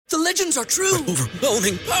The legends are true.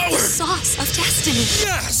 Overwhelming power. Sauce of destiny.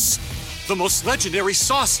 Yes! The most legendary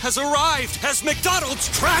sauce has arrived as McDonald's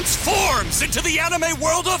transforms into the anime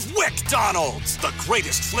world of WickDonald's. The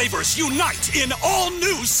greatest flavors unite in all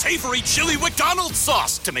new savory chili McDonald's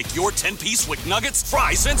sauce to make your 10-piece Wick Nuggets,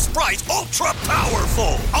 fries, and Sprite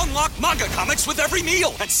ultra-powerful. Unlock manga comics with every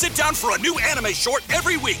meal and sit down for a new anime short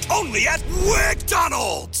every week only at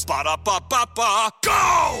WickDonald's. Ba-da-ba-ba-ba,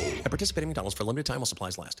 go! At participating McDonald's for a limited time while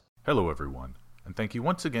supplies last. Hello everyone, and thank you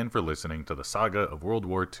once again for listening to the Saga of World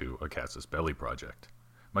War II, a Casus Belli project.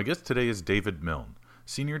 My guest today is David Milne,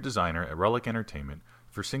 Senior Designer at Relic Entertainment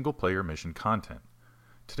for single-player mission content.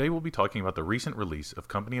 Today we'll be talking about the recent release of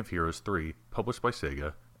Company of Heroes 3, published by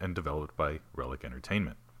Sega and developed by Relic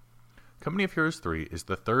Entertainment. Company of Heroes 3 is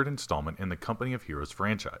the third installment in the Company of Heroes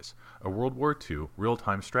franchise, a World War II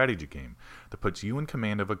real-time strategy game that puts you in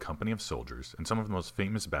command of a company of soldiers in some of the most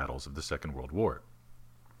famous battles of the Second World War.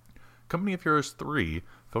 Company of Heroes 3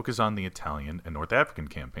 focuses on the Italian and North African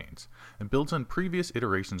campaigns, and builds on previous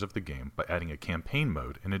iterations of the game by adding a campaign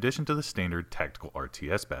mode in addition to the standard tactical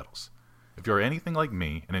RTS battles. If you are anything like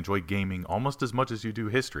me and enjoy gaming almost as much as you do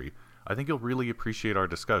history, I think you'll really appreciate our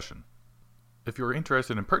discussion. If you are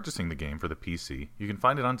interested in purchasing the game for the PC, you can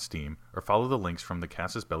find it on Steam or follow the links from the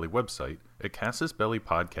Casus Belli website at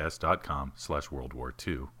casusbellipodcast.com/World War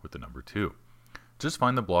II with the number 2. Just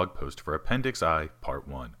find the blog post for Appendix I, Part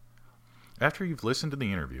 1. After you've listened to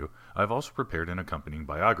the interview, I've also prepared an accompanying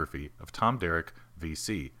biography of Tom Derrick,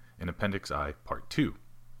 VC, in Appendix I, Part 2.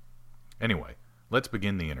 Anyway, let's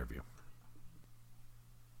begin the interview.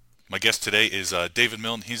 My guest today is David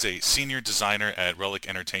Milne. He's a senior designer at Relic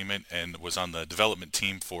Entertainment and was on the development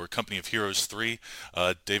team for Company of Heroes 3.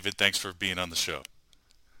 David, thanks for being on the show.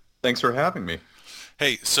 Thanks for having me.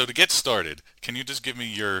 Hey, so to get started, can you just give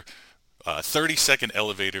me your 30-second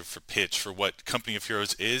elevator pitch for what Company of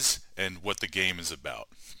Heroes is and what the game is about?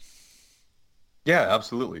 Yeah,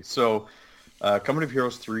 absolutely. So Company of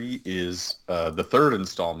Heroes 3 is the third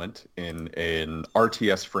installment in an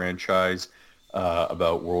RTS franchise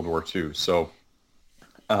about World War II. So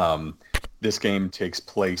this game takes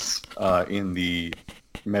place in the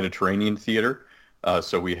Mediterranean theater.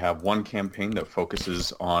 So we have one campaign that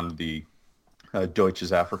focuses on the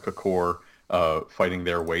Deutsches Afrika Korps fighting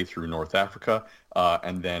their way through North Africa,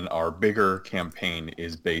 and then our bigger campaign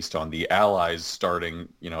is based on the Allies starting,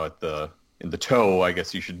 in the toe, I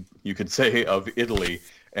guess you could say, of Italy,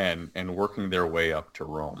 and working their way up to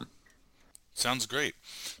Rome. Sounds great.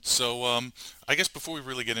 So, I guess before we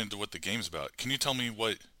really get into what the game's about, can you tell me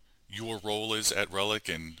what your role is at Relic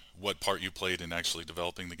and what part you played in actually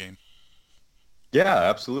developing the game? Yeah,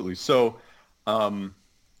 absolutely. So, I'm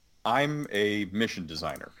a mission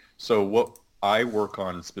designer. So what I work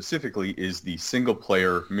on specifically is the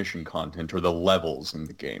single-player mission content, or the levels in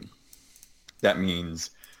the game. That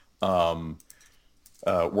means working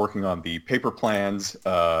on the paper plans,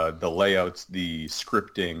 the layouts, the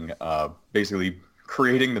scripting, basically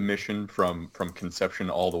creating the mission from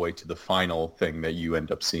conception all the way to the final thing that you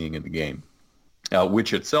end up seeing in the game,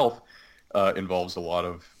 which itself involves a lot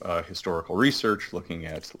of historical research, looking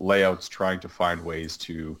at layouts, trying to find ways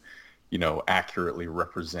to accurately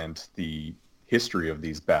represent the history of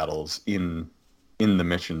these battles in the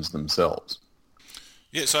missions themselves.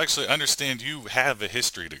 Yeah, so actually, I understand you have a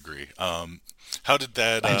history degree. How did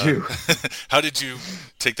that? I do. How did you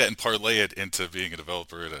take that and parlay it into being a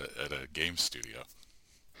developer at a game studio?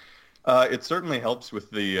 It certainly helps with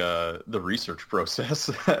the research process,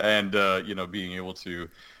 and being able to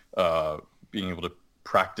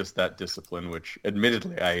practice that discipline, which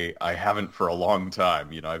admittedly I haven't for a long time.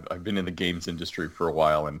 I've been in the games industry for a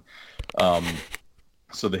while, and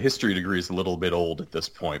so the history degree is a little bit old at this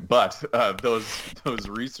point. But those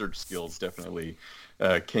research skills definitely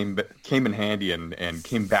came in handy and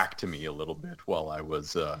came back to me a little bit while I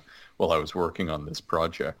was working on this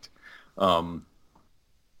project.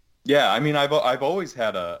 Yeah, I mean, I've always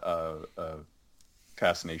had a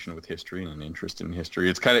fascination with history and an interest in history.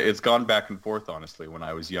 It's gone back and forth, honestly. When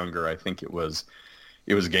I was younger, I think it was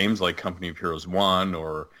games like Company of Heroes 1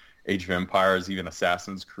 or Age of Empires, even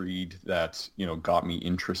Assassin's Creed that got me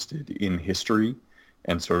interested in history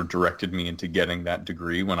and sort of directed me into getting that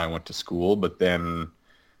degree when I went to school. But then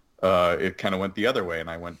it kind of went the other way,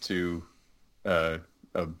 and I went to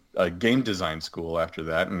a game design school after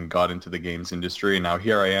that and got into the games industry, and now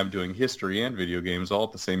here I am doing history and video games all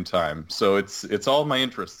at the same time. So it's all my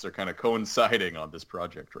interests are kind of coinciding on this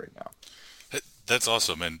project right now. That's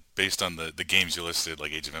awesome, and based on the games you listed,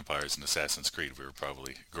 like Age of Empires and Assassin's Creed, we were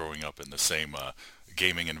probably growing up in the same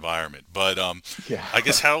gaming environment. But yeah. I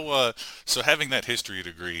guess so having that history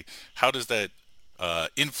degree, how does that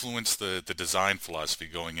influenced the design philosophy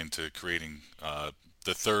going into creating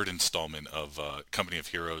the third installment of Company of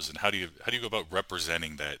Heroes, and how do you go about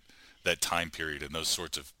representing that time period and those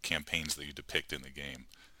sorts of campaigns that you depict in the game?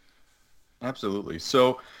 Absolutely.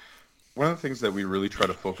 So one of the things that we really try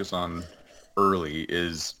to focus on early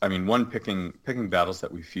is, I mean, one, picking battles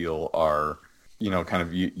that we feel are, kind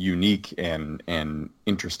of unique and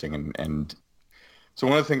interesting, and so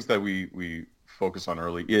one of the things that we focus on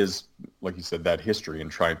early is, like you said, that history, and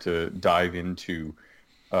trying to dive into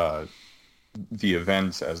the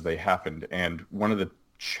events as they happened. And one of the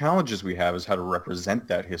challenges we have is how to represent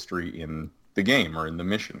that history in the game or in the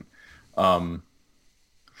mission.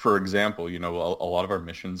 For example, a lot of our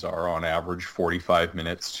missions are on average 45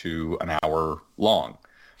 minutes to an hour long.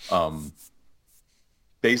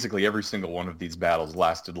 Basically, every single one of these battles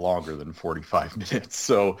lasted longer than 45 minutes.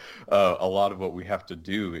 So a lot of what we have to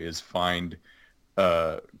do is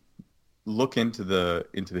look into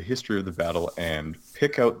the history of the battle and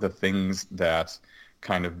pick out the things that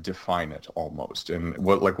kind of define it almost, and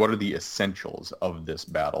what are the essentials of this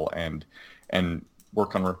battle, and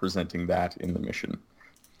work on representing that in the mission.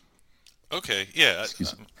 Okay, yeah.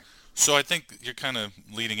 Excuse me. So I think you're kind of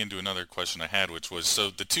leading into another question I had, which was, so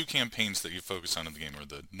the two campaigns that you focus on in the game are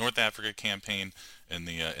the North Africa campaign and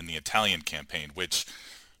the Italian campaign, which,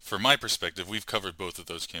 from my perspective, we've covered both of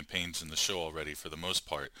those campaigns in the show already for the most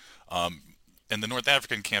part. And the North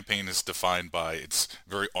African campaign is defined by, it's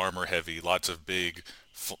very armor heavy, lots of big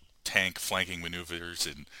tank flanking maneuvers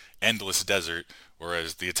in endless desert,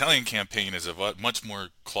 whereas the Italian campaign is a much more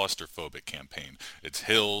claustrophobic campaign. It's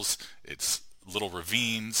hills, it's little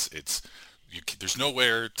ravines, there's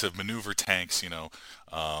nowhere to maneuver tanks,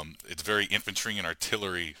 it's very infantry and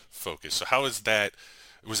artillery focused. So how is that,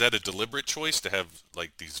 was that a deliberate choice to have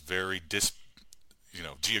like these very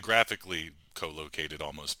geographically co-located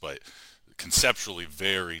almost, but conceptually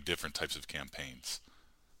very different types of campaigns?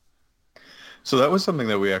 So that was something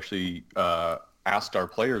that we actually asked our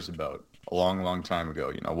players about a long time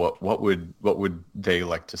ago. What would they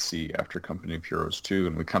like to see after Company of Heroes 2?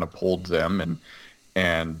 And we kind of polled them,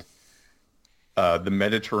 and the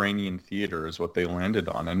Mediterranean theater is what they landed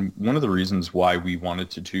on. And one of the reasons why we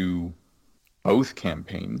wanted to do both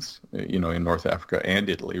campaigns, in North Africa and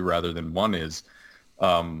Italy rather than one is,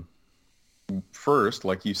 first,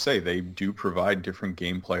 like you say, they do provide different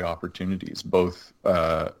gameplay opportunities, both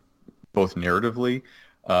narratively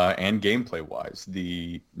and gameplay-wise.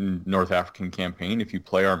 The North African campaign, if you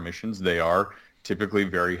play our missions, they are typically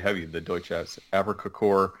very heavy. The Deutsches Afrika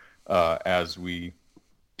Korps,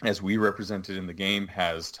 as we represented in the game,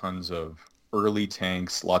 has tons of early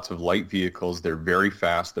tanks, lots of light vehicles. They're very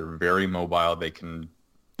fast. They're very mobile. They can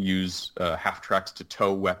use half tracks to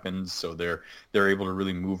tow weapons, so they're able to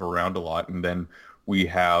really move around a lot. And then we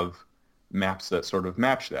have maps that sort of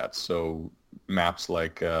match that. So maps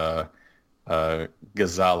like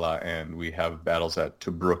Gazala, and we have battles at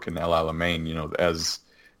Tobruk and El Alamein.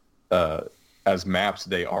 As maps,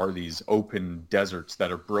 they are these open deserts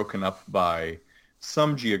that are broken up by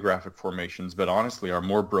some geographic formations, but honestly are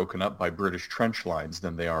more broken up by British trench lines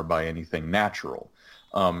than they are by anything natural.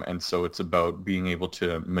 And so it's about being able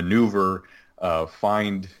to maneuver,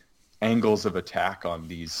 find angles of attack on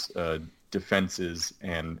these defenses,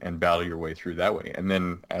 and battle your way through that way. And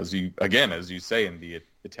then, as you say, in the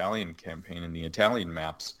Italian campaign, in the Italian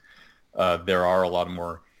maps, there are a lot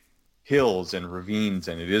more hills and ravines,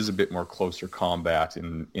 and it is a bit more closer combat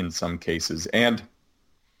in some cases, and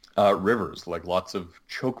rivers, like lots of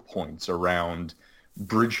choke points around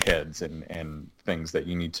bridgeheads and things that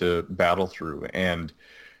you need to battle through. And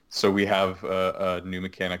so we have a new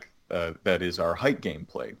mechanic that is our height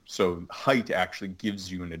gameplay. So height actually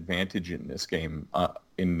gives you an advantage in this game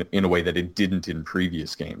in a way that it didn't in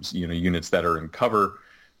previous games. Units that are in cover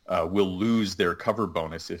will lose their cover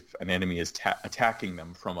bonus if an enemy is attacking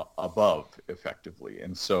them from above effectively.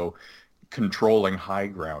 And so controlling high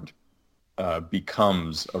ground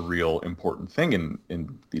becomes a real important thing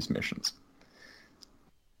in these missions.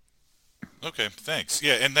 Okay, thanks.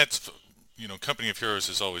 Yeah, and that's, Company of Heroes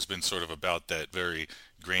has always been sort of about that very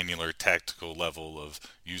granular tactical level of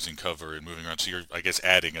using cover and moving around. So you're, I guess,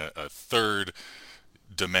 adding a third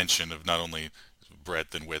dimension of not only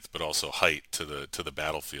breadth and width, but also height to the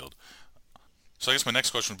battlefield. So I guess my next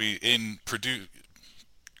question would be, in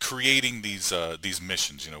creating these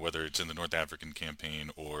missions, whether it's in the North African campaign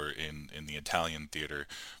or in the Italian theater,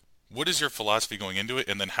 what is your philosophy going into it,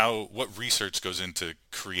 and then what research goes into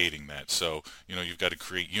creating that? So, you've got to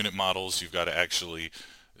create unit models, you've got to actually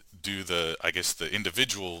do the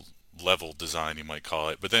individual level design, you might call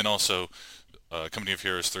it, but then also Company of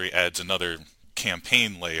Heroes 3 adds another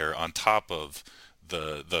campaign layer on top of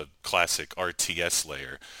the classic RTS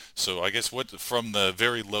layer. So I guess what from the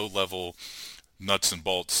very low level nuts and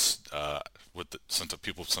bolts,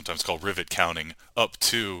 people sometimes call rivet counting, up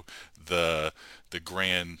to the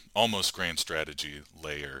grand, almost grand strategy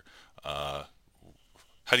layer. How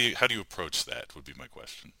do you approach that? Would be my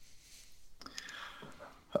question.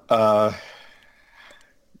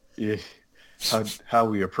 Yeah, how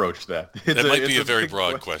we approach that. That might be a very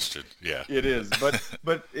broad question. Yeah, it is,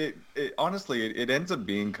 but it honestly it ends up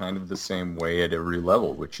being kind of the same way at every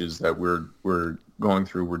level, which is that we're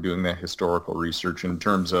doing that historical research in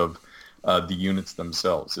terms of the units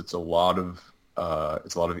themselves. It's a lot of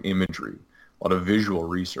imagery, a lot of visual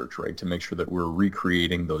research, right, to make sure that we're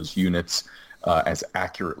recreating those units as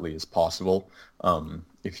accurately as possible.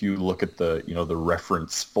 If you look at the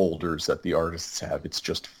reference folders that the artists have, it's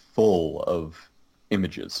just full of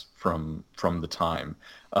images from the time.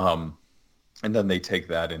 And then they take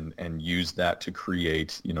that and use that to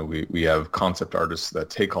create, we have concept artists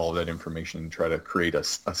that take all of that information and try to create a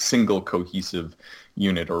single cohesive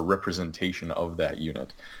unit or representation of that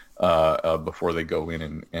unit before they go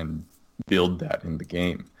in and build that in the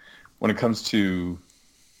game. When it comes to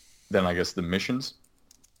then, I guess, the missions,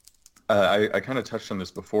 I kind of touched on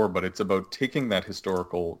this before, but it's about taking that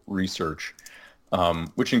historical research,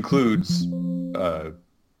 which includes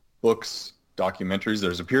books, documentaries.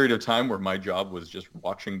 There's a period of time where my job was just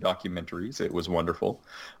watching documentaries. It was wonderful.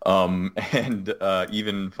 And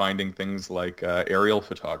even finding things like aerial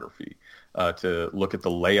photography to look at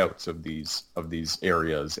the layouts of these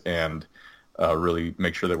areas and really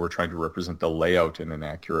make sure that we're trying to represent the layout in an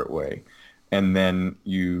accurate way. And then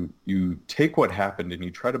you take what happened and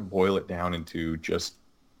you try to boil it down into just,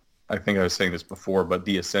 I think I was saying this before, but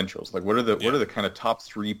the essentials. Like what are the kind of top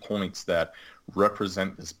 3 points that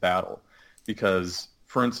represent this battle? Because,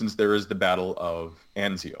 for instance, there is the Battle of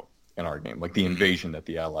Anzio in our game, like the invasion that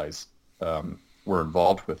the Allies were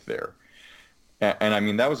involved with there. And I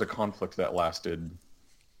mean, that was a conflict that lasted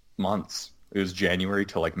months. It was January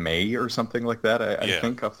to like May or something like that, I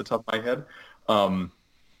think, off the top of my head.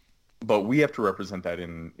 But we have to represent that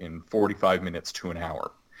in 45 minutes to an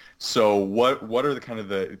hour. So what are the kind of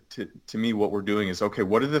to me, what we're doing is, okay,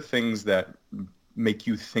 what are the things that make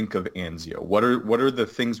you think of Anzio? What are the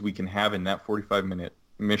things we can have in that 45-minute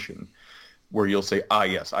mission where you'll say,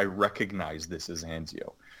 yes, I recognize this as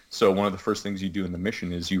Anzio. So one of the first things you do in the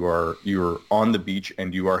mission is you're on the beach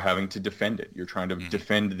and you are having to defend it. You're trying to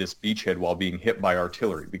defend this beachhead while being hit by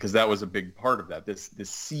artillery, because that was a big part of that. This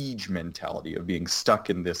siege mentality of being stuck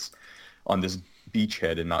on this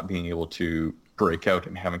beachhead and not being able to break out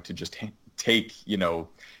and having to just take,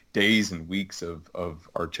 days and weeks of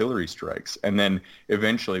artillery strikes. And then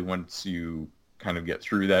eventually, once you kind of get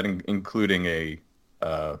through that, including a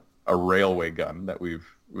railway gun that we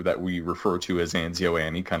refer to as Anzio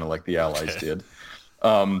Annie, kind of like the Allies did.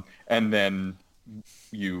 And then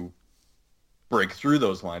you break through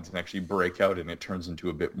those lines and actually break out, and it turns into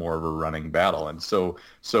a bit more of a running battle. And so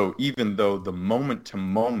even though the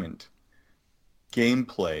moment-to-moment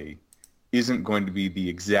gameplay isn't going to be the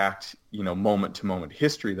exact, moment-to-moment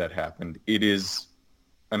history that happened, it is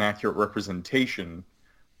an accurate representation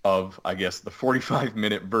of, I guess, the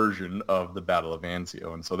 45-minute version of the Battle of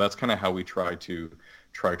Anzio. And so that's kind of how we try to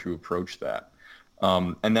approach that.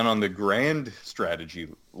 And then on the grand strategy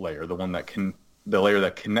layer, the layer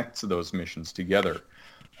that connects those missions together,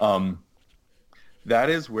 that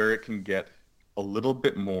is where it can get a little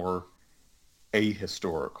bit more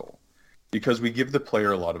ahistorical, because we give the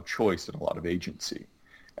player a lot of choice and a lot of agency.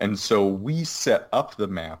 And so we set up the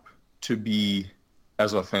map to be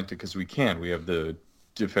as authentic as we can. We have the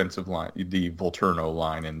defensive line, the Volturno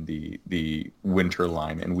line, and the winter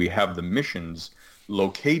line, and we have the missions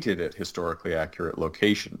located at historically accurate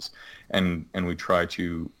locations, and we try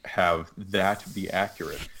to have that be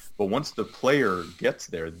accurate. But once the player gets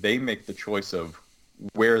there, they make the choice of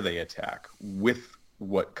where they attack, with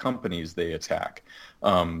what companies they attack.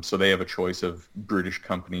 So they have a choice of British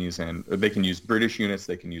companies, and they can use British units,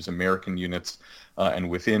 they can use American units, and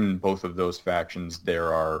within both of those factions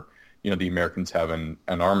there are, the Americans have an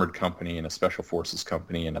armored company and a special forces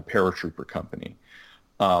company and a paratrooper company.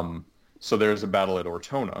 So there's a battle at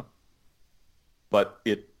Ortona, but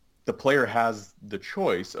the player has the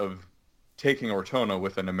choice of taking Ortona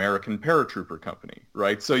with an American paratrooper company,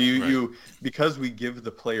 right? So you because we give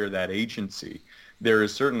the player that agency, there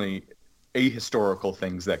is certainly ahistorical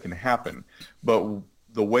things that can happen, but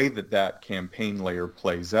the way that campaign layer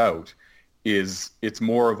plays out is it's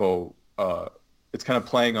more of it's kind of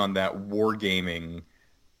playing on that wargaming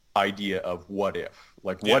idea of what if.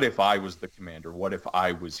 Like, what if I was the commander? What if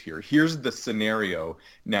I was here? Here's the scenario.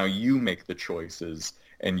 Now you make the choices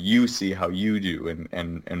and you see how you do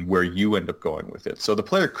and where you end up going with it. So the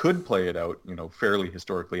player could play it out, fairly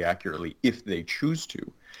historically accurately if they choose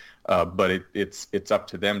to. But it's up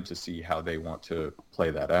to them to see how they want to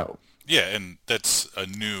play that out. Yeah, and that's a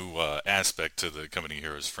new aspect to the Company of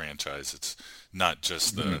Heroes franchise. It's not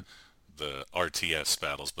just the RTS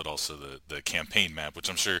battles, but also the campaign map, which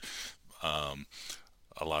I'm sure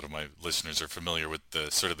a lot of my listeners are familiar with,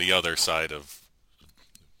 the sort of the other side of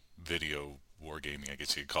video wargaming, I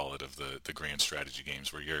guess you could call it, of the grand strategy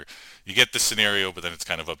games, where you get the scenario, but then it's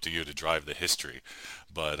kind of up to you to drive the history.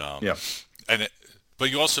 But but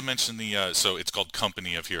you also mentioned so it's called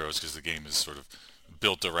Company of Heroes because the game is sort of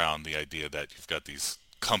built around the idea that you've got these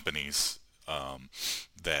companies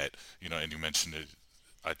that, and you mentioned it,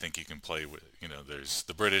 I think you can play with, there's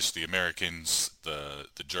the British, the Americans, the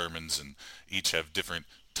Germans, and each have different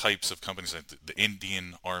types of companies. Like the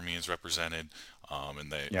Indian Army is represented,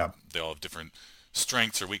 and they all have different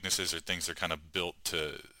strengths or weaknesses or things they're kind of built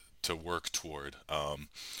to work toward.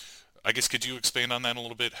 I guess, could you expand on that a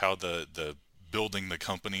little bit, how the building the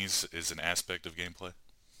companies is an aspect of gameplay?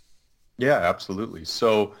 Yeah, absolutely.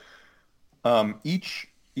 So each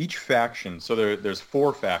faction, so there's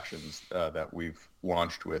 4 factions that we've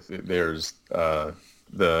launched with. There's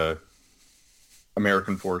the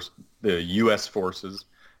American force, the U.S. forces,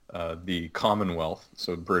 the Commonwealth,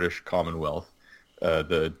 so British Commonwealth,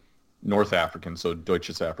 the North African, so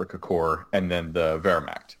Deutsches Afrika Korps, and then the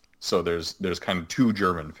Wehrmacht. So there's kind of 2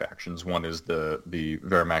 German factions. One is the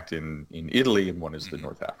Wehrmacht in Italy, and one is the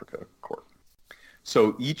North Africa Corps.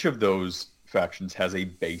 So each of those factions has a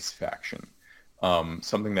base faction,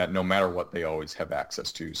 something that no matter what, they always have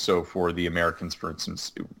access to. So for the Americans, for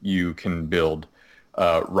instance, you can build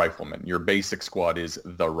riflemen. Your basic squad is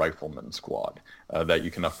the rifleman squad that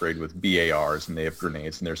you can upgrade with BARs, and they have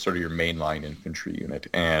grenades, and they're sort of your mainline infantry unit.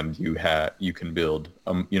 And you can build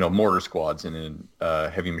mortar squads and a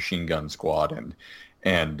heavy machine gun squad and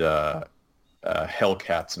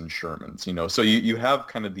Hellcats and Shermans. So you have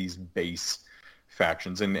kind of these base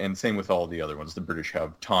factions, and same with all the other ones. The British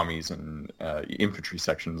have Tommies and infantry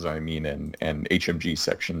sections, and HMG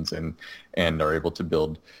sections, and are able to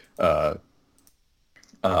build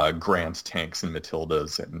Grant tanks and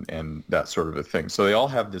Matildas and that sort of a thing. So they all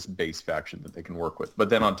have this base faction that they can work with. But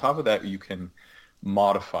then on top of that, you can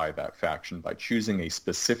modify that faction by choosing a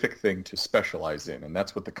specific thing to specialize in, and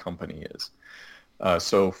that's what the company is.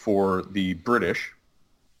 So for the British,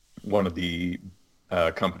 one of the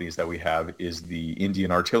companies that we have is the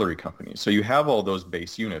Indian Artillery Company. So you have all those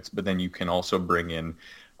base units, but then you can also bring in,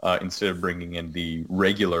 instead of bringing in the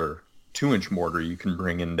regular 2-inch mortar, you can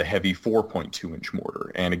bring in the heavy 4.2-inch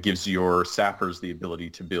mortar, and it gives your sappers the ability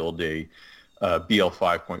to build a BL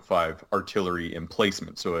 5.5 artillery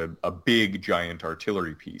emplacement, so a big giant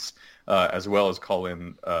artillery piece, as well as call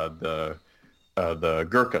in the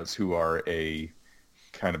Gurkhas, who are a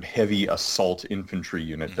kind of heavy assault infantry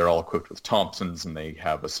unit. They're all equipped with Thompsons, and they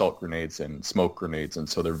have assault grenades and smoke grenades, and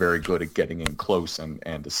so they're very good at getting in close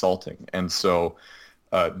and assaulting. And so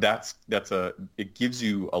it gives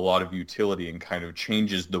you a lot of utility and kind of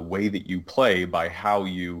changes the way that you play by how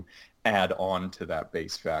you add on to that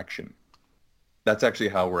base faction. That's actually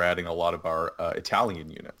how we're adding a lot of our Italian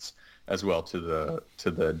units as well to the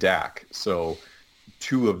DAC. So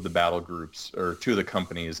 2 of the battle groups, or 2 of the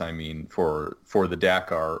companies, for the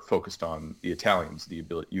DAC are focused on the Italians.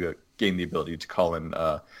 You gain the ability to call in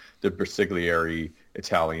the Bersaglieri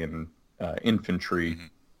Italian infantry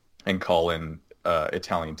and call in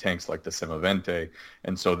Italian tanks like the Semovente,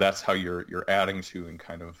 and so that's how you're adding to and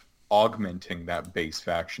kind of augmenting that base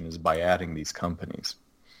faction, is by adding these companies.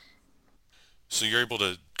 So you're able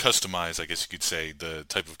to customize, I guess you could say, the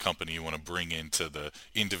type of company you want to bring into the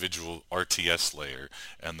individual RTS layer,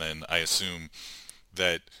 and then I assume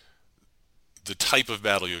that the type of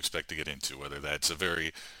battle you expect to get into, whether that's a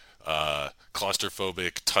very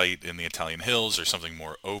claustrophobic, tight in the Italian hills, or something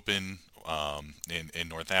more open in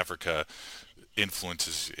North Africa,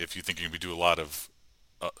 influences. If you think you're going to do a lot of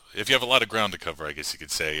if you have a lot of ground to cover, I guess you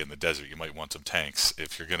could say, in the desert, you might want some tanks.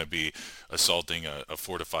 If you're going to be assaulting a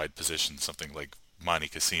fortified position, something like Monte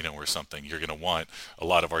Cassino or something, you're going to want a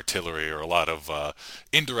lot of artillery or a lot of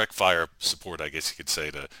indirect fire support, I guess you could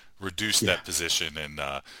say, to reduce that position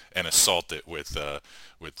and assault it with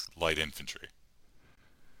light infantry.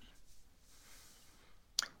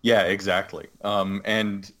 Yeah, exactly.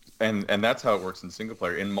 And that's how it works in single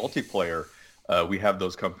player. In multiplayer, we have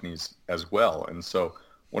those companies as well. And so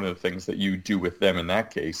one of the things that you do with them in that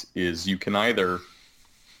case is you can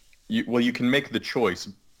you can make the choice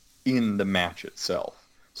in the match itself.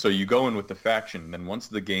 So you go in with the faction, and then once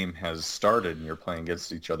the game has started and you're playing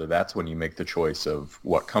against each other, that's when you make the choice of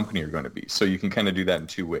what company you're going to be. So you can kind of do that in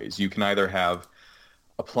two ways. You can either have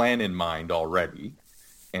a plan in mind already,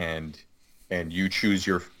 and you choose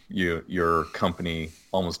your company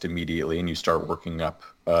almost immediately, and you start working up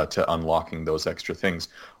to unlocking those extra things.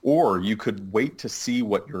 Or you could wait to see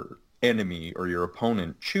what your enemy or your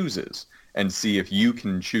opponent chooses, and see if you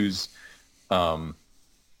can choose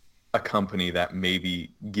a company that maybe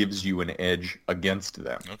gives you an edge against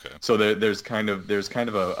them. Okay. So there's kind of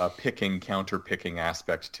a counter picking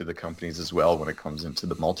aspect to the companies as well when it comes into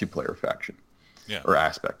the multiplayer faction, or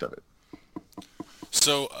aspect of it.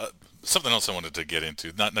 So something else I wanted to get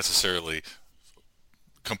into, not necessarily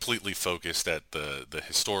completely focused at the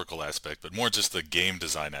historical aspect, but more just the game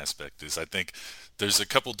design aspect, is I think there's a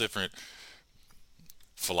couple different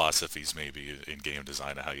philosophies maybe in game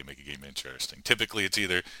design of how you make a game interesting. Typically it's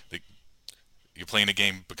either you're playing a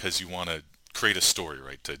game because you want to create a story,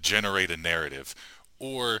 right, to generate a narrative,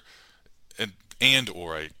 or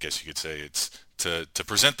I guess you could say it's to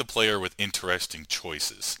present the player with interesting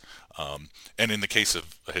choices. And in the case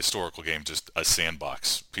of a historical game, just a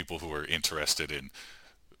sandbox, people who are interested in,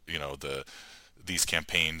 these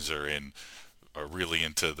campaigns are really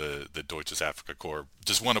into the Deutsches Afrika Korps,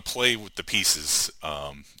 just want to play with the pieces,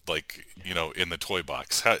 in the toy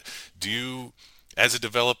box. How do you, as a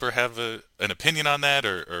developer, have an opinion on that,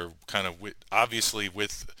 or kind of obviously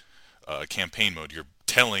with campaign mode, you're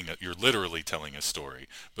literally telling a story,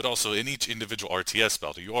 but also in each individual RTS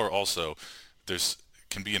battle, you are also,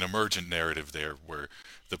 can be an emergent narrative there where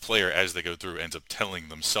the player, as they go through, ends up telling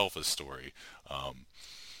themselves a story.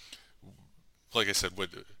 Like I said, what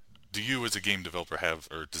do you as a game developer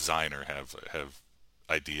or designer have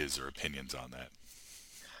ideas or opinions on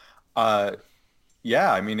that?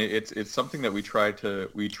 Yeah, I mean it's something that we try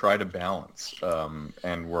to balance,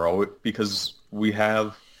 and we're always, because we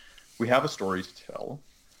have a story to tell,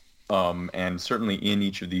 and certainly in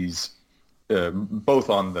each of these, both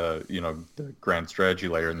on the the grand strategy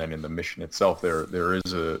layer and then in the mission itself, there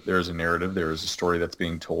is a narrative, there is a story that's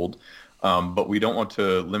being told. But we don't want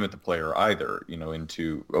to limit the player either,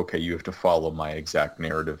 into, okay, you have to follow my exact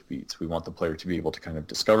narrative beats. We want the player to be able to kind of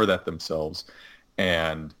discover that themselves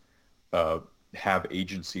and have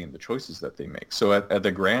agency in the choices that they make. So at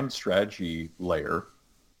the grand strategy layer,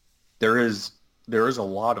 there is a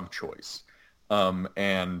lot of choice.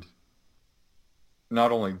 And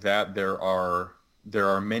not only that, there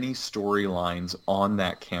are many storylines on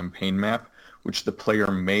that campaign map which the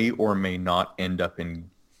player may or may not end up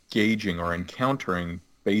engaging or encountering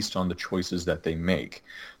based on the choices that they make.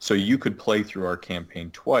 So you could play through our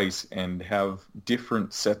campaign twice and have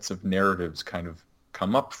different sets of narratives kind of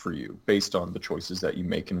come up for you based on the choices that you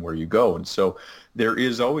make and where you go. And so there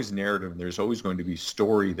is always narrative, and there's always going to be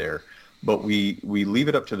story there, but we leave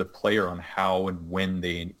it up to the player on how and when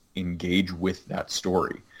they engage with that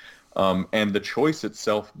story. And the choice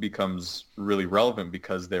itself becomes really relevant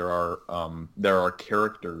because there are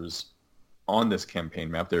characters on this campaign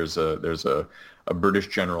map. There's a British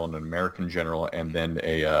general and an American general, and then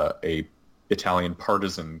a Italian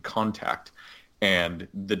partisan contact. And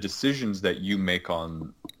the decisions that you make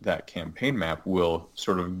on that campaign map will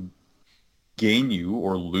sort of gain you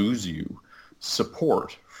or lose you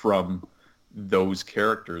support from those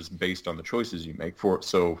characters based on the choices you make.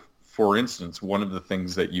 For instance, one of the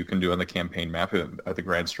things that you can do on the campaign map at the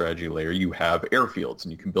grand strategy layer, you have airfields,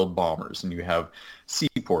 and you can build bombers, and you have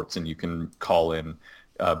seaports, and you can call in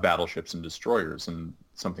battleships and destroyers. And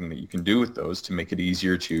something that you can do with those to make it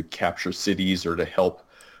easier to capture cities or to help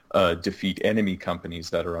defeat enemy companies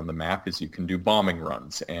that are on the map is you can do bombing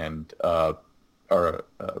runs and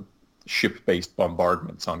ship-based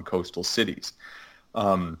bombardments on coastal cities.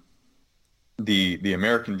 The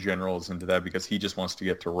American general is into that because he just wants to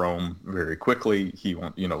get to Rome very quickly. He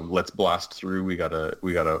let's blast through. We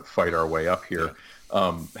gotta fight our way up here.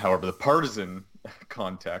 Yeah. However, the partisan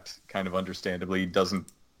contact, kind of understandably, doesn't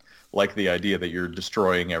like the idea that you're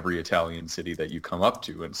destroying every Italian city that you come up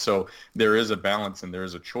to. And so there is a balance and there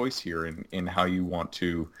is a choice here in how you want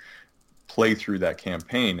to play through that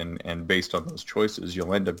campaign. And based on those choices,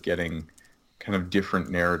 you'll end up getting kind of different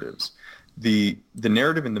narratives. The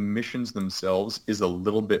narrative in the missions themselves is a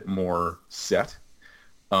little bit more set.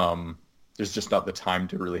 There's just not the time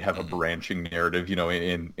to really have a branching narrative,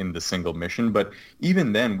 in the single mission. But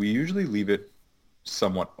even then, we usually leave it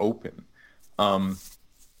somewhat open.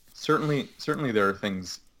 Certainly there are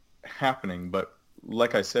things happening, but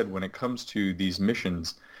like I said, when it comes to these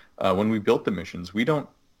missions, when we built the missions, we don't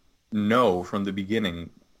know from the beginning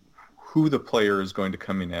who the player is going to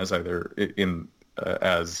come in as, either in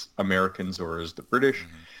as Americans or as the British,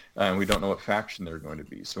 and we don't know what faction they're going to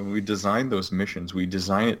be. So when we design those missions, we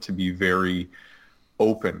design it to be very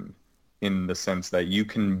open in the sense that you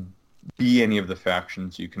can be any of the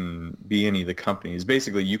factions, you can be any of the companies.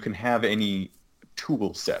 Basically, you can have any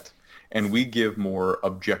tool set, and we give more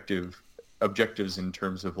objectives in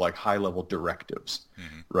terms of like high-level directives,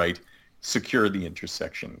 right? Secure the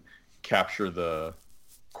intersection, capture the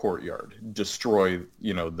courtyard, destroy,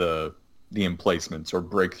 the emplacements, or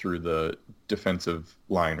break through the defensive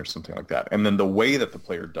line or something like that. And then the way that the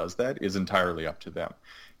player does that is entirely up to them.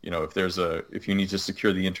 If you need to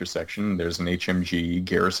secure the intersection, there's an HMG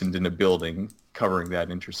garrisoned in a building covering that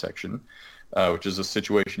intersection, which is a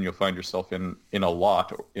situation you'll find yourself in a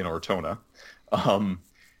lot in Ortona.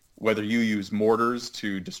 Whether you use mortars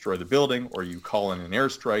to destroy the building, or you call in an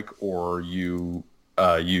airstrike, or you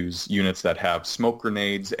use units that have smoke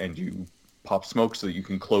grenades and you pop smoke so that you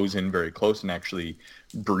can close in very close and actually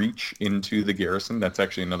breach into the garrison. That's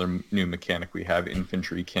actually another new mechanic we have.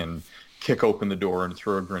 Infantry can kick open the door and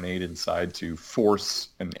throw a grenade inside to force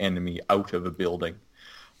an enemy out of a building.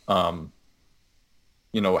 However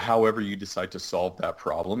you decide to solve that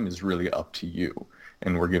problem is really up to you.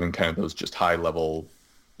 And we're giving kind of those just high level,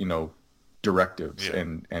 directives,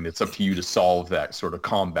 and it's up to you to solve that sort of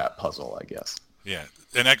combat puzzle, I guess. Yeah,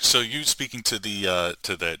 and so you speaking to the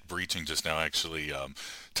to that breaching just now actually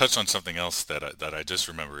touched on something else that I just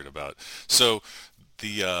remembered about. So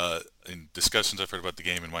the in discussions I've heard about the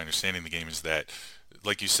game and my understanding of the game is that,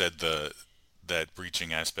 like you said, that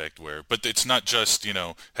breaching aspect but it's not just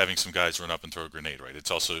having some guys run up and throw a grenade, right? It's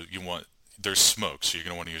also there's smoke, so you're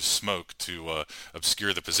going to want to use smoke to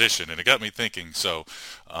obscure the position. And it got me thinking. So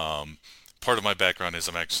part of my background is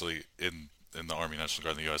I'm actually in the Army National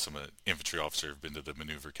Guard in the U.S. I'm an infantry officer. I've been to the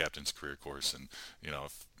Maneuver Captain's Career Course, and I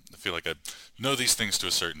feel like I know these things to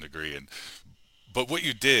a certain degree. But what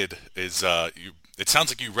you did is it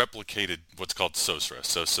sounds like you replicated what's called SOSRA.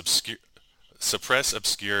 So suppress,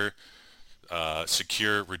 obscure,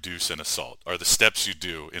 secure, reduce, and assault are the steps you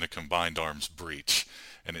do in a combined arms breach.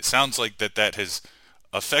 And it sounds like that has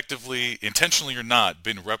effectively, intentionally or not,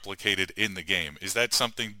 been replicated in the game. Is that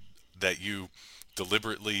something that you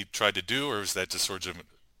deliberately tried to do, or is that just sort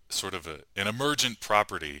of an emergent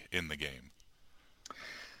property in the game?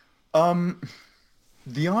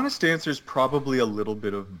 The honest answer is probably a little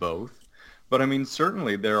bit of both. But I mean,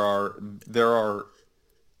 certainly there are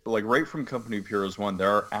like right from Company of Heroes 1,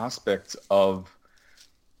 there are aspects of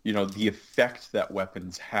the effect that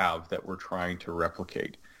weapons have that we're trying to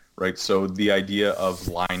replicate, right? So the idea of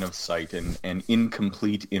line of sight and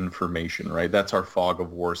incomplete information, right? That's our fog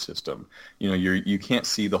of war system. You can't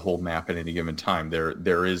see the whole map at any given time.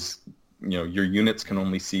 There is, your units can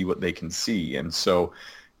only see what they can see. And so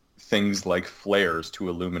things like flares to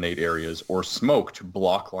illuminate areas or smoke to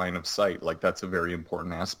block line of sight, like that's a very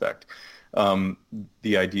important aspect.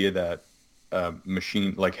 The idea that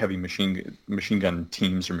heavy machine gun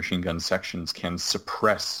teams or machine gun sections can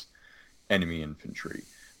suppress enemy infantry,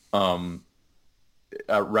 rather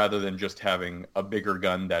than just having a bigger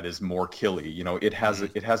gun that is more killy. It has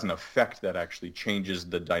an effect that actually changes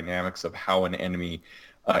the dynamics of how an enemy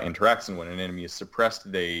interacts. And when an enemy is suppressed,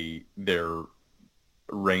 their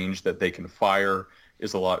range that they can fire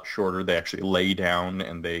is a lot shorter. They actually lay down,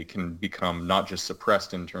 and they can become not just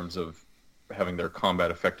suppressed in terms of having their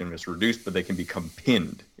combat effectiveness reduced, but they can become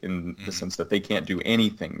pinned in the sense that they can't do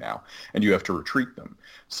anything now, and you have to retreat them.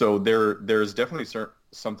 So there's definitely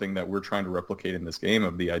something that we're trying to replicate in this game,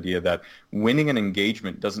 of the idea that winning an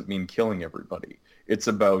engagement doesn't mean killing everybody. It's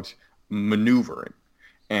about maneuvering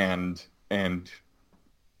and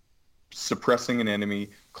suppressing an enemy,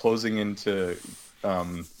 closing into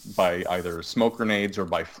by either smoke grenades or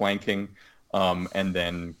by flanking, and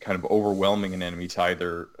then kind of overwhelming an enemy to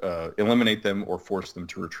either eliminate them or force them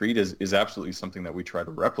to retreat is absolutely something that we try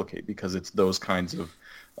to replicate, because it's those kinds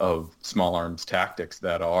of small arms tactics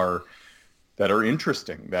that are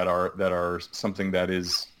interesting, that are something that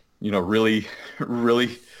is really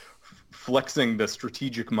flexing the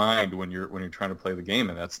strategic mind when you're trying to play the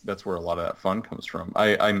game, and that's where a lot of that fun comes from.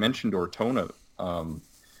 I mentioned Ortona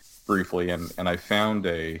briefly, and I found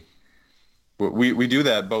we do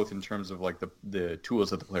that both in terms of like the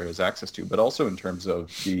tools that the player has access to, but also in terms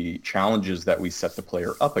of the challenges that we set the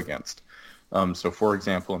player up against. So for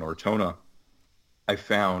example, in Ortona, I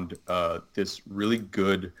found this really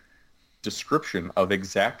good description of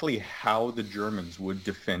exactly how the Germans would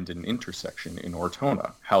defend an intersection in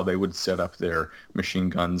Ortona, how they would set up their machine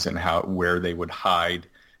guns, and where they would hide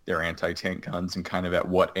their anti-tank guns, and kind of at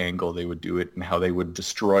what angle they would do it, and how they would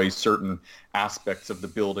destroy certain aspects of the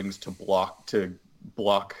buildings to block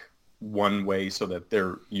one way so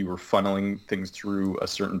that you were funneling things through a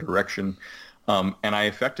certain direction. And I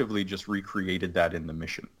effectively just recreated that in the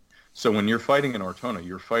mission. So when you're fighting in Ortona,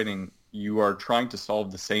 you are trying to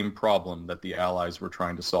solve the same problem that the Allies were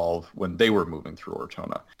trying to solve when they were moving through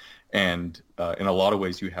Ortona. And in a lot of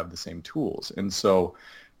ways, you have the same tools. And so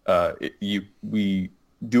we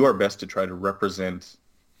do our best to try to represent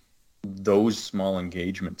those small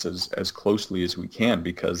engagements as closely as we can,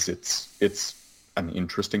 because it's an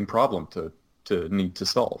interesting problem to need to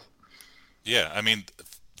solve. Yeah, I mean,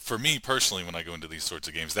 for me personally, when I go into these sorts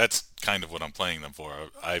of games, that's kind of what I'm playing them for.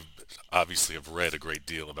 I obviously have read a great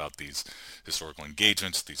deal about these historical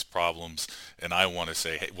engagements, these problems, and I want to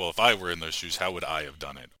say, hey, well, if I were in those shoes, how would I have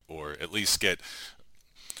done it? Or at least get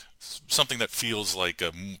something that feels like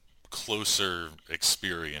a closer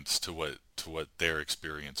experience to what their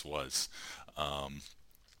experience was.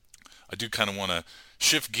 I do kind of want to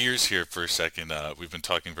shift gears here for a second. We've been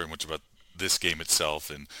talking very much about this game itself,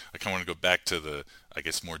 and I kind of want to go back to the, I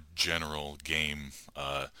guess, more general game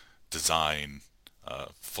design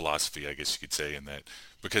philosophy, I guess you could say, in that,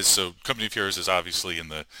 because so Company of Heroes is obviously in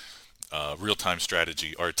the real-time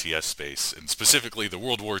strategy RTS space, and specifically the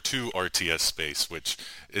World War II RTS space, which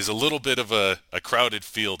is a little bit of a crowded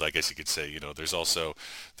field, I guess you could say. You know, there's also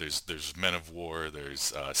there's Men of War,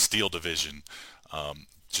 there's Steel Division,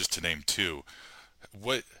 just to name two.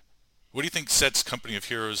 What do you think sets Company of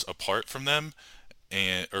Heroes apart from them,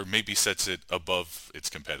 or maybe sets it above its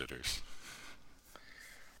competitors?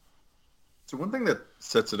 So one thing that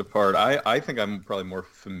sets it apart, I think I'm probably more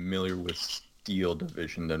familiar with Steel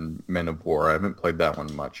Division than Men of War. I haven't played that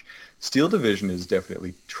one much. Steel Division is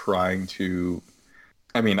definitely trying to,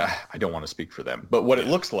 I mean, I don't want to speak for them, but what it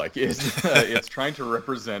looks like is it's trying to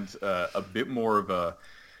represent a bit more of a,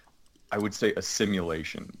 I would say, a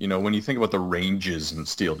simulation. You know, when you think about the ranges in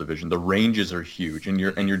Steel Division, the ranges are huge, and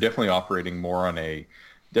you're definitely operating more on a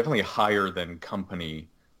definitely higher than company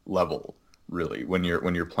level, really, when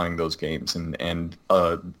you're playing those games, and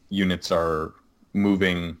units are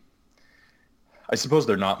moving. I suppose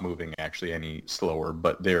they're not moving actually any slower,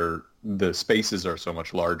 but the spaces are so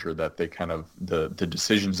much larger that they kind of, the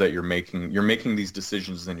decisions that you're making these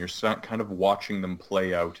decisions, and you're kind of watching them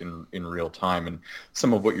play out in real time. And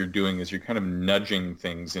some of what you're doing is you're kind of nudging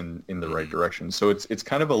things in the right direction. So it's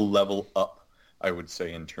kind of a level up, I would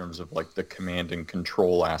say, in terms of like the command and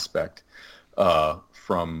control aspect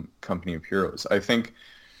from Company of Heroes. I think,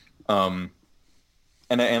 and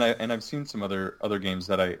I've seen some other games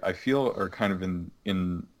that I feel are kind of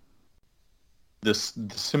in this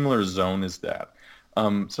similar zone as that.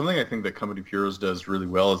 Something I think that Company of Heroes does really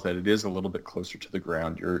well is that it is a little bit closer to the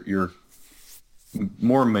ground. You're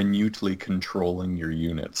more minutely controlling your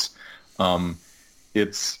units.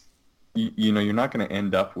 It's you know, you're not going to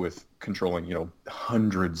end up with controlling, you know,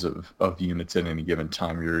 hundreds of units at any given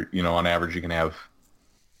time. On average you can have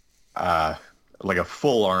like a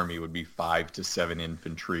full army would be 5 to 7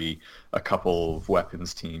 infantry, a couple of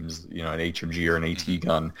weapons teams, you know, an HMG or an AT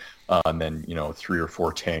gun, and then, you know, 3 or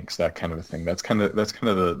 4 tanks, that kind of a thing. That's kind of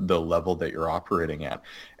the level that you're operating at,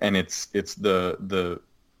 and it's that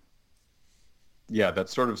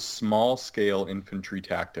sort of small scale infantry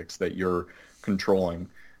tactics that you're controlling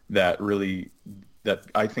that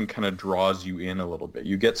I think kind of draws you in a little bit.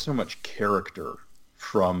 You get so much character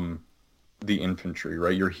from the infantry,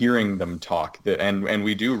 right? You're hearing them talk, and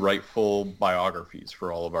we do write full biographies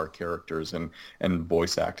for all of our characters and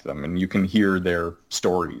voice act them, and you can hear their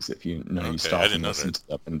stories if you stop and listen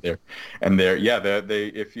to them. If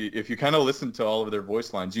you kind of listen to all of their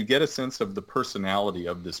voice lines, you get a sense of the personality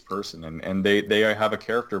of this person, and they have a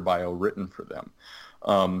character bio written for them.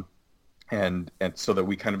 And so that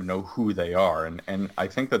we kind of know who they are. And I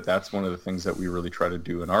think that that's one of the things that we really try to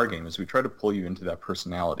do in our game, is we try to pull you into that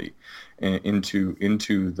personality, into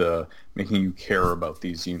the making you care about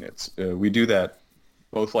these units. We do that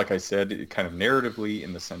both, like I said, kind of narratively,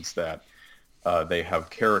 in the sense that they have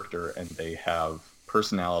character and they have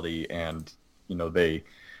personality, and, you know,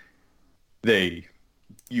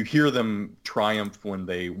 you hear them triumph when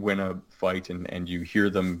they win a fight, and you hear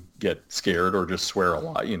them get scared or just swear a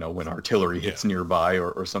lot, you know, when artillery hits nearby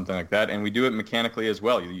or something like that. And we do it mechanically as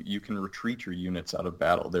well. You can retreat your units out of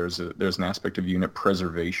battle. There's an aspect of unit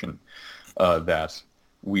preservation that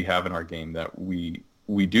we have in our game that we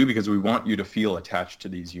do, because we want you to feel attached to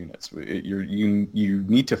these units. You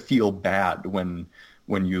need to feel bad when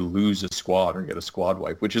you lose a squad or get a squad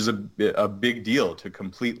wipe, which is a big deal to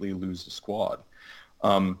completely lose a squad.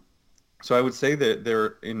 So I would say that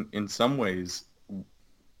there, in some ways,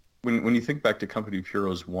 when you think back to Company of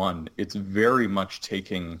Heroes 1, it's very much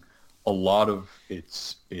taking a lot of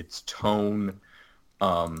its tone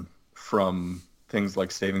from things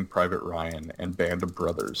like Saving Private Ryan and Band of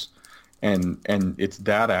Brothers. And it's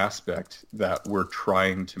that aspect that we're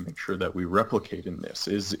trying to make sure that we replicate in this.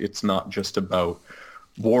 It's not just about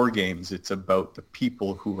war games, it's about the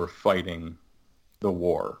people who are fighting the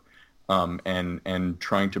war. And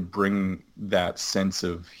trying to bring that sense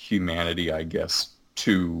of humanity, I guess,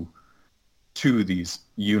 to these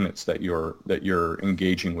units that you're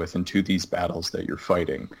engaging with and to these battles that you're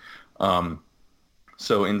fighting.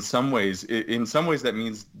 So in some ways that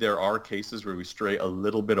means there are cases where we stray a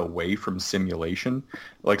little bit away from simulation.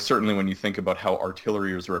 Like certainly when you think about how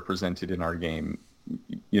artillery is represented in our game,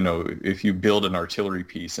 if you build an artillery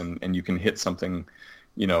piece and you can hit something,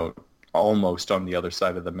 almost on the other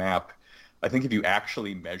side of the map, I think if you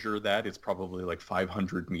actually measure that, it's probably like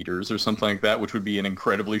 500 meters or something like that, which would be an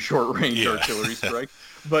incredibly short-range artillery strike.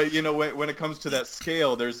 But when it comes to that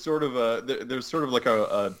scale, there's sort of like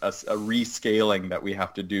a rescaling that we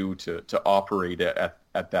have to do to operate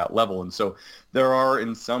at that level. And so there are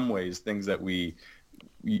in some ways things that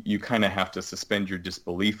you kind of have to suspend your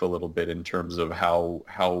disbelief a little bit in terms of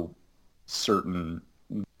how certain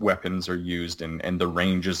weapons are used and the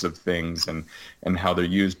ranges of things and how they're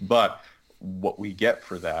used. But what we get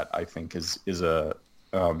for that, I think, is a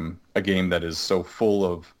game that is so full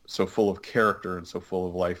of character and so full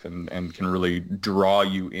of life and can really draw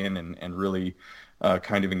you in and really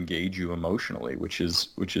kind of engage you emotionally, which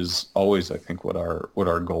is always, I think, what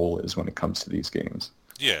our goal is when it comes to these games.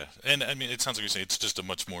 Yeah, and I mean, it sounds like you're saying it's just a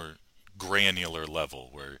much more granular level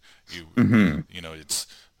where you it's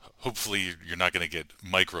hopefully you're not going to get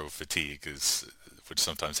micro fatigue, which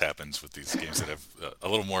sometimes happens with these games that have a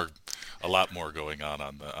lot more going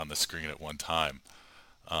on the screen at one time.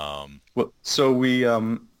 Well, so we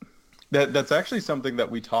that's actually something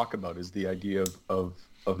that we talk about, is the idea of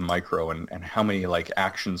micro and how many like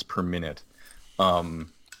actions per minute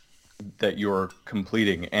that you're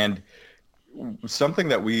completing. And something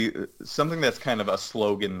that's kind of a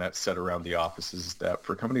slogan that's set around the office is that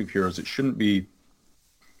for Company of Heroes, it shouldn't be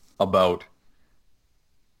about,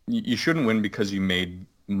 you shouldn't win because you made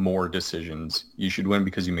more decisions. You should win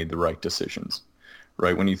because you made the right decisions,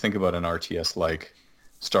 right? When you think about an RTS like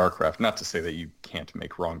StarCraft, not to say that you can't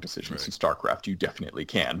make wrong decisions in StarCraft, you definitely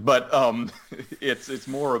can, but it's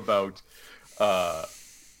more about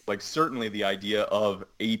like certainly the idea of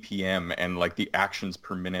APM and like the actions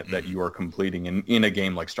per minute that you are completing in a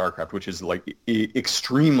game like StarCraft, which is like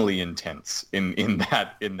extremely intense in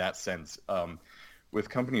that sense. With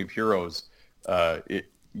Company of Heroes,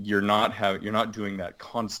 you're not doing that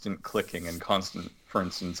constant clicking and constant, for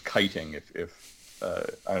instance, kiting. If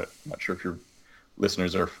I'm not sure if your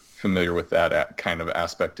listeners are familiar with that kind of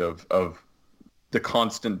aspect of the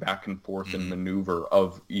constant back and forth and maneuver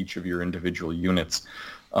of each of your individual units.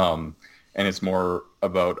 And it's more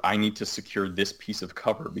about, I need to secure this piece of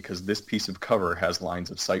cover because this piece of cover has lines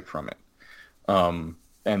of sight from it.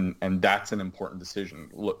 And that's an important decision.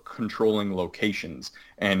 Controlling locations.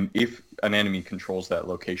 And if an enemy controls that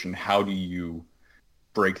location, how do you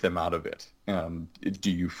break them out of it?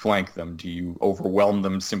 Do you flank them? Do you overwhelm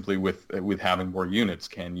them simply with having more units?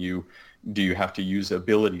 Do you have to use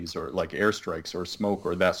abilities or like airstrikes or smoke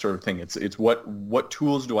or that sort of thing? It's what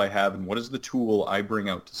tools do I have and what is the tool I bring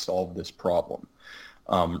out to solve this problem,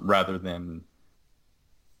 rather than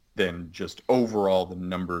just overall the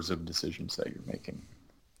numbers of decisions that you're making.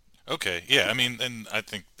 Okay, yeah, I mean, and I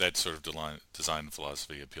think that sort of design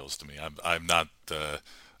philosophy appeals to me. I'm not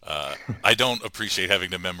I don't appreciate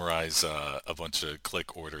having to memorize a bunch of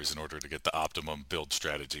click orders in order to get the optimum build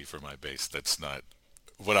strategy for my base. That's not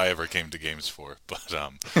what I ever came to games for. But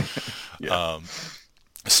Yeah.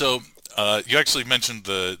 So you actually mentioned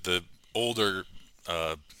the older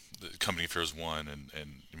the Company of Heroes 1 and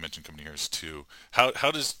you mentioned Company of Heroes 2.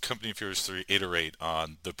 How does Company of Heroes 3 iterate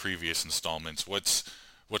on the previous installments? What's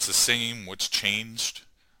the same? What's changed?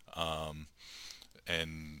 And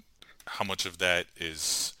how much of that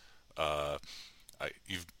is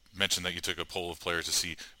you've mentioned that you took a poll of players to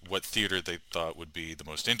see what theater they thought would be the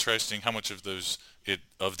most interesting. How much of that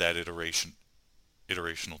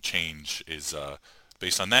iterational change is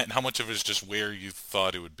based on that, and how much of it is just where you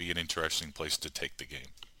thought it would be an interesting place to take the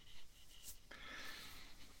game?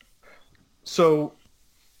 So,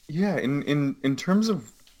 yeah, in terms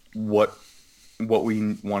of what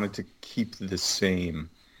we wanted to keep the same,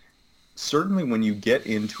 certainly when you get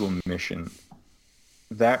into a mission,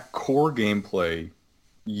 that core gameplay,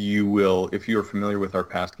 you will, if you're familiar with our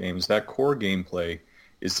past games, that core gameplay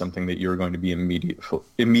is something that you're going to be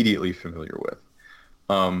immediately familiar with.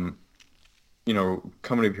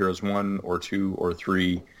 Company of Heroes 1 or 2 or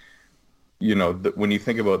 3, when you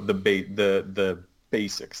think about the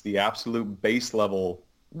basics, the absolute base level.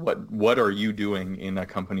 What are you doing in a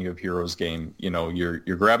Company of Heroes game? You know, you're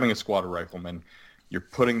grabbing a squad of riflemen, you're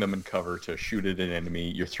putting them in cover to shoot at an enemy,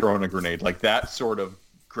 you're throwing a grenade, like that sort of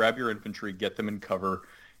grab your infantry, get them in cover,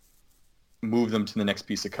 move them to the next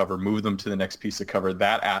piece of cover, move them to the next piece of cover.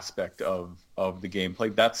 That aspect of the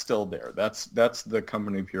gameplay, that's still there. That's the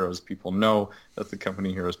Company of Heroes people know. That's the Company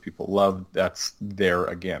of Heroes people love. That's there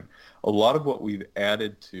again. A lot of what we've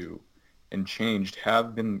added to and changed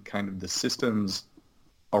have been kind of the systems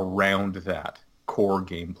around that core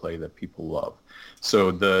gameplay that people love.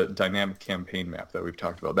 So the dynamic campaign map that we've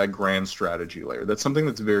talked about, that grand strategy layer, that's something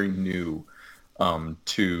that's very new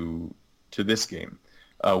to this game.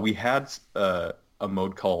 We had a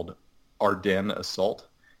mode called Ardennes Assault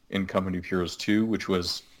in Company of Heroes 2, which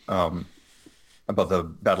was about the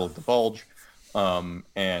Battle of the Bulge,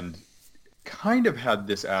 and kind of had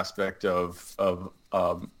this aspect of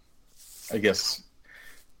I guess,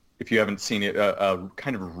 if you haven't seen it, a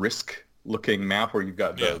kind of risk-looking map where you've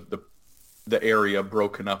got the area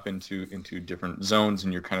broken up into different zones,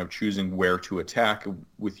 and you're kind of choosing where to attack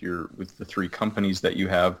with the three companies that you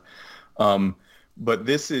have. But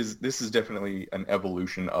this is definitely an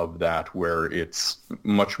evolution of that, where it's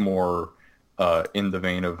much more in the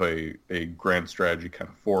vein of a grand strategy kind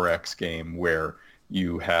of 4X game, where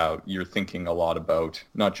you're thinking a lot about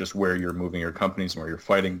not just where you're moving your companies and where you're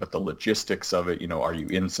fighting, but the logistics of it. You know, are you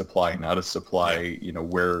in supply, not a supply? You know,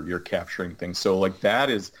 where you're capturing things. So like that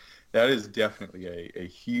is definitely a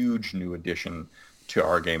huge new addition to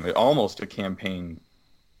our game. Almost a campaign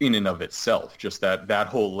in and of itself. Just that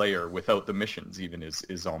whole layer without the missions even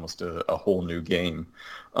is almost a whole new game.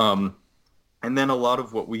 And then a lot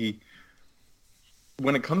of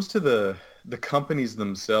when it comes to the companies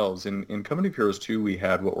themselves, in Company of Heroes 2, we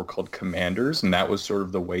had what were called commanders, and that was sort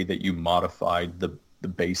of the way that you modified the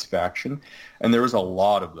base faction. And there was a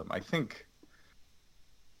lot of them. I think,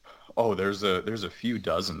 there's a few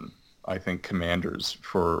dozen, I think, commanders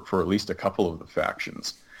for at least a couple of the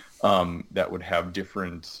factions that would have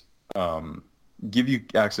different, give you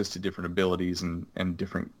access to different abilities and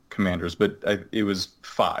different commanders. But it was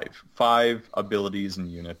five abilities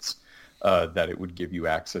and units that it would give you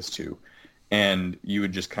access to, and you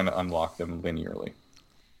would just kind of unlock them linearly.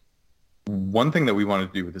 One thing that we wanted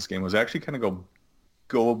to do with this game was actually kind of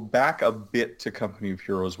go back a bit to Company of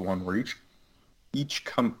Heroes 1, where each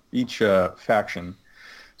faction.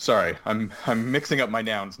 Sorry, I'm mixing up my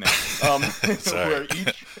nouns now. Where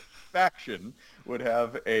each faction would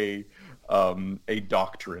have a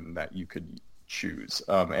doctrine that you could choose,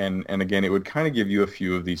 and again, it would kind of give you a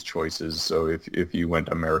few of these choices. So if you went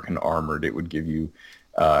American Armored, it would give you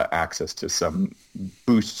access to some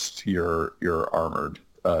boosts to your armored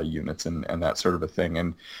units and that sort of a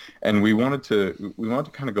thing. And we wanted to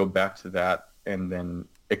kind of go back to that and then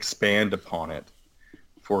expand upon it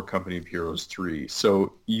for Company of Heroes 3.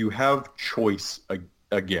 So you have choice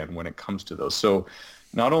again when it comes to those. So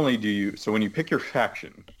not only so when you pick your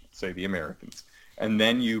faction, say the Americans, and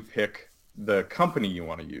then you pick the company you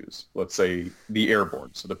want to use, let's say the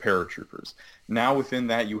Airborne, so the paratroopers. Now within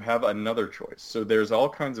that you have another choice. So there's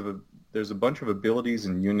there's a bunch of abilities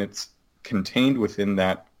and units contained within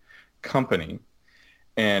that company,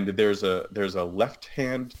 and there's a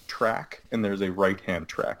left-hand track and there's a right-hand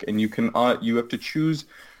track, and you have to choose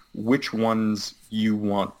which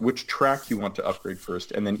track you want to upgrade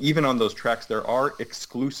first. And then even on those tracks there are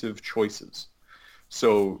exclusive choices.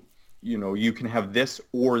 So, you know, you can have this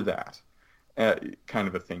or that. Kind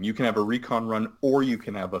of a thing. You can have a recon run, or you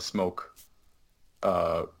can have a smoke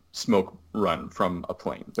run from a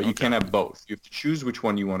plane, but you can't have both. You have to choose which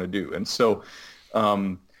one you want to do. And so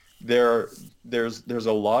there's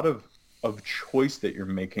a lot of choice that you're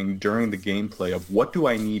making during the gameplay of what do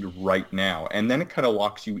I need right now, and then it kind of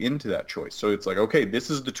locks you into that choice. So it's like, okay,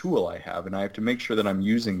 this is the tool I have, and I have to make sure that I'm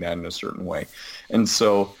using that in a certain way. And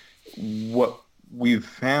so what we've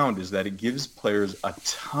found is that it gives players a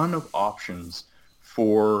ton of options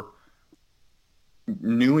for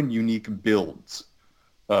new and unique builds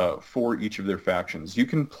for each of their factions. You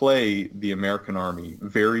can play the American Army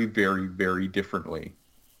very, very, very differently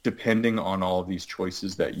depending on all of these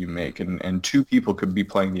choices that you make. And two people could be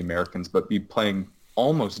playing the Americans but be playing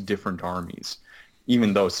almost different armies,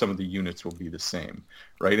 even though some of the units will be the same,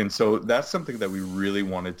 right? And so that's something that we really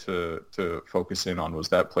wanted to focus in on, was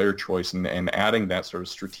that player choice and adding that sort of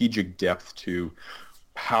strategic depth to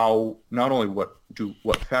how, not only what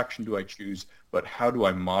faction do I choose, but how do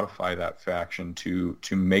I modify that faction to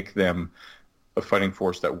make them a fighting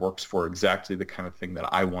force that works for exactly the kind of thing that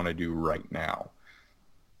I want to do right now.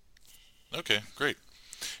 Okay, great.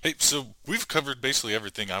 Hey, so we've covered basically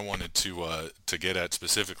everything I wanted to get at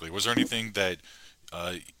specifically. Was there anything that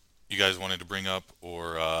uh, you guys wanted to bring up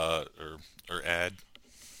or add?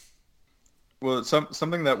 Well,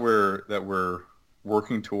 something that we're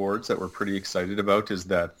working towards that we're pretty excited about is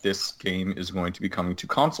that this game is going to be coming to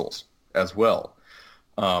consoles as well.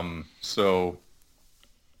 So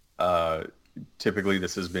typically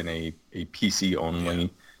this has been a PC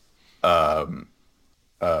only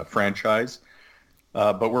franchise.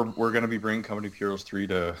 But we're going to be bringing Company of Heroes 3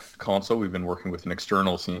 to console. We've been working with an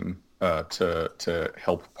external team to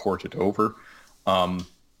help port it over.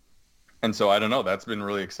 And so I don't know. That's been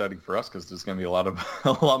really exciting for us because there's going to be a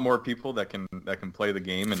lot more people that can play the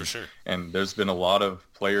game, and For sure. and there's been a lot of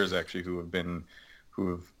players actually who have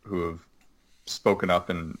spoken up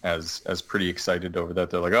and as pretty excited over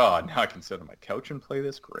that. They're like, oh, now I can sit on my couch and play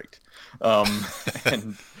this. Great,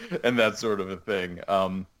 and that sort of a thing.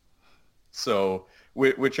 So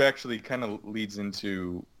which actually kind of leads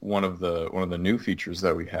into one of the new features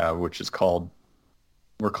that we have, which is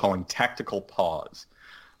we're calling tactical pause.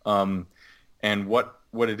 And what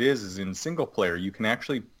it is in single player, you can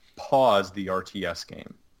actually pause the RTS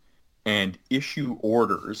game and issue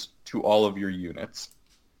orders to all of your units.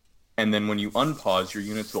 And then when you unpause, your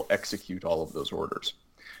units will execute all of those orders.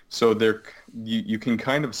 So you can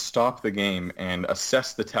kind of stop the game and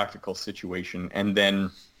assess the tactical situation and then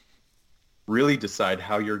really decide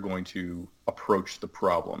how you're going to approach the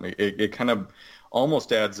problem. It kind of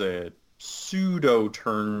almost adds a pseudo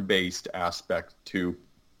turn-based aspect to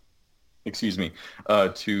the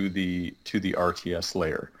RTS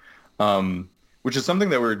layer, which is something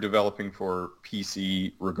that we're developing for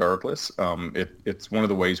PC regardless. It's one of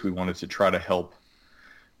the ways we wanted to try to help.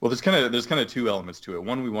 Well, there's kind of two elements to it.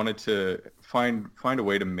 One, we wanted to find a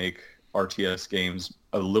way to make RTS games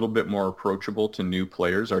a little bit more approachable to new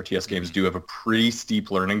players. RTS games do have a pretty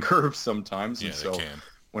steep learning curve sometimes, and so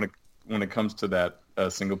when it comes to that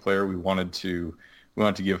single player, we wanted to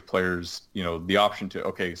give players, the option to,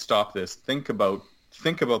 okay, stop this, think about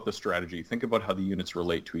the strategy, think about how the units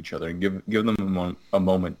relate to each other, and give them a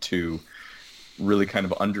moment to really kind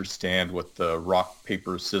of understand what the rock,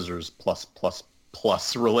 paper, scissors plus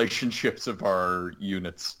relationships of our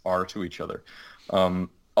units are to each other.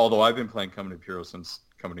 Although I've been playing Company of Heroes since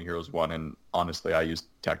Company of Heroes 1, and honestly, I use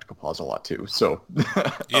tactical pause a lot too. So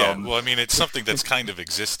Yeah, well, I mean, it's something that's kind of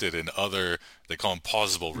existed in other, they call them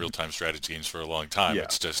pausable real-time strategy games for a long time. Yeah.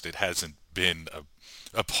 It's just, it hasn't been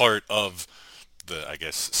a part of the, I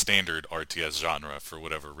guess, standard RTS genre for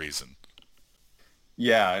whatever reason.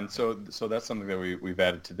 yeah, and so that's something that we've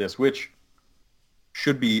added to this, which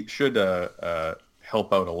should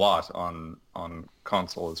help out a lot on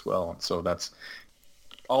console as well. And so that's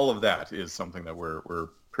all of that is something that we're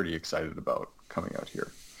pretty excited about coming out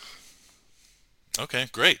here. Okay,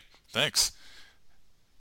 great. Thanks.